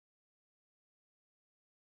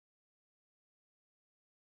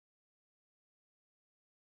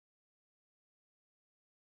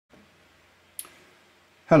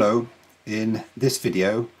Hello, in this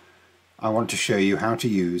video I want to show you how to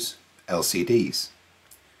use LCDs.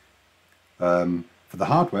 For the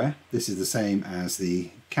hardware, this is the same as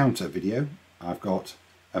the counter video. I've got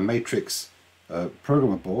a matrix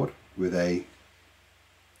programmer board with a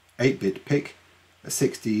 8-bit PIC, a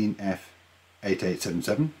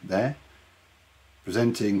 16F8877 there,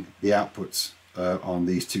 presenting the outputs on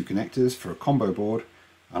these two connectors for a combo board,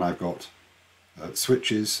 and I've got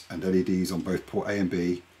switches and LEDs on both port A and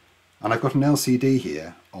B, and I've got an LCD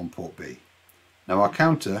here on port B. Now our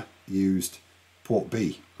counter used port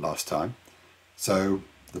B last time, so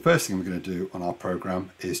the first thing I'm going to do on our program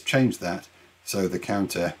is change that so the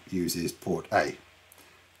counter uses port A,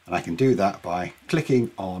 and I can do that by clicking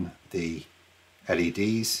on the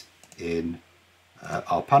LEDs in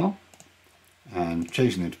our panel and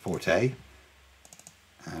changing them to port A.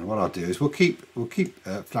 And what I'll do is we'll keep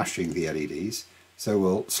flashing the LEDs, so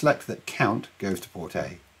we'll select that count goes to port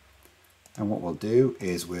A, and what we'll do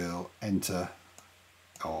is we'll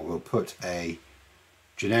put a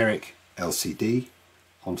generic LCD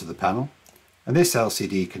onto the panel, and this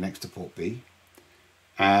LCD connects to port B,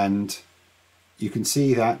 and you can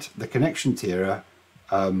see that the connections here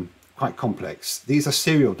are quite complex. These are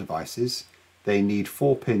serial devices. They need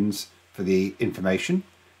 4 pins for the information,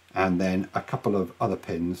 and then a couple of other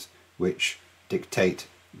pins which dictate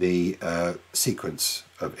the sequence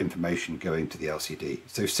of information going to the LCD.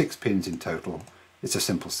 So 6 pins in total. It's a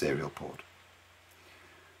simple serial port.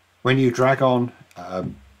 When you drag on a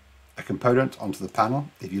component onto the panel,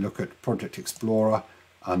 if you look at Project Explorer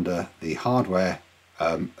under the hardware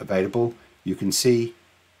available, you can see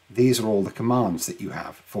these are all the commands that you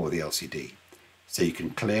have for the LCD. So you can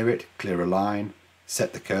clear it, clear a line,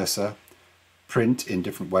 set the cursor, print in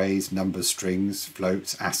different ways, numbers, strings,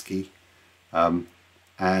 floats, ASCII,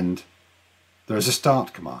 and there is a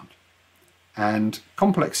start command. And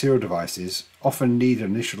complex serial devices often need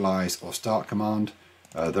an initialize or start command.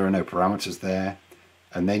 There are no parameters there,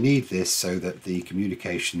 and they need this so that the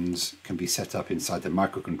communications can be set up inside the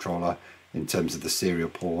microcontroller in terms of the serial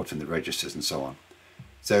port and the registers and so on.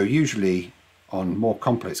 So usually on more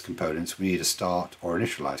complex components we need a start or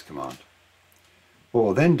initialize command. What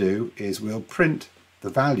we'll then do is we'll print the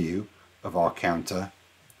value of our counter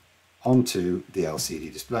onto the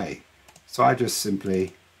LCD display. So I just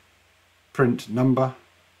simply print number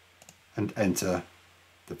and enter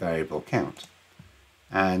the variable count.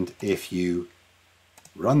 And if you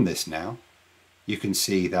run this now, you can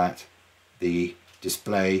see that the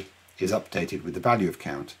display is updated with the value of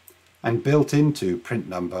count. And built into print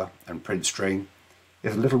number and print string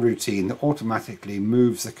is a little routine that automatically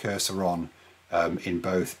moves the cursor on in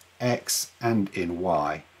both X and in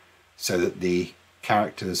Y, so that the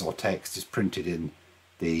characters or text is printed in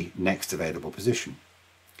the next available position.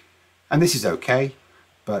 And this is okay,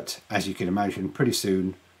 but as you can imagine, pretty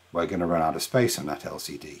soon we're going to run out of space on that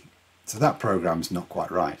LCD. So that program's not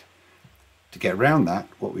quite right. To get around that,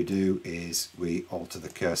 what we do is we alter the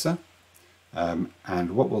cursor,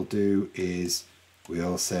 and what we'll do is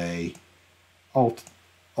we'll say alter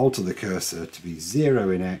the cursor to be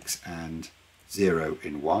 0 in X and 0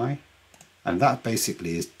 in Y, and that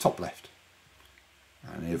basically is top left.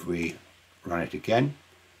 And if we run it again,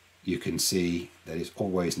 you can see that it's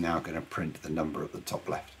always now going to print the number at the top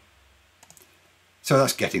left. So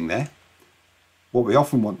that's getting there. What we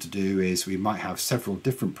often want to do is we might have several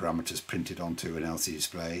different parameters printed onto an LCD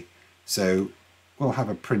display, so we'll have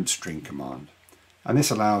a print string command, and this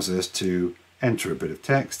allows us to enter a bit of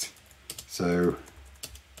text. So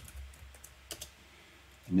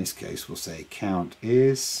in this case we'll say count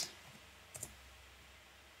is,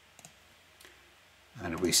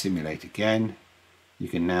 and if we simulate again, you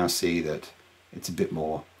can now see that it's a bit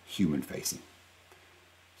more human facing.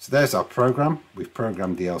 So there's our program. We've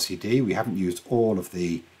programmed the LCD. We haven't used all of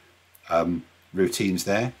the routines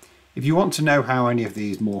there. If you want to know how any of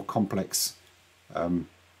these more complex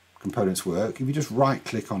components work, if you just right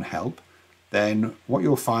click on help, then what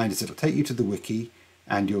you'll find is it'll take you to the wiki,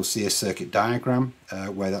 and you'll see a circuit diagram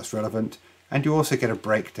where that's relevant, and you also get a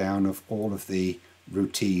breakdown of all of the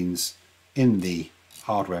routines in the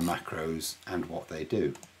hardware macros and what they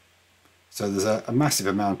do. So there's a massive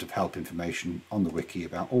amount of help information on the wiki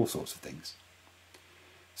about all sorts of things.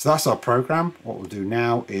 So that's our program. What we'll do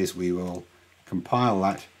now is we will compile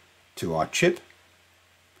that to our chip,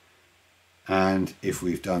 and if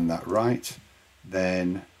we've done that right,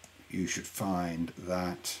 then you should find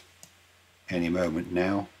that any moment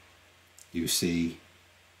now you see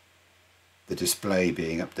the display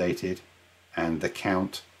being updated and the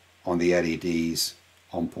count on the LEDs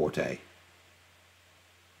on port A.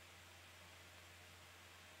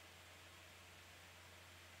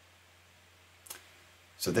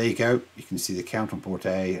 So there you go, you can see the count on port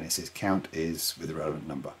A, and it says count is with the relevant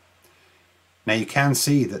number. Now you can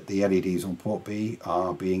see that the LEDs on port B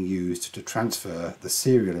are being used to transfer the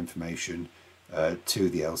serial information to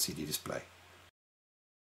the LCD display.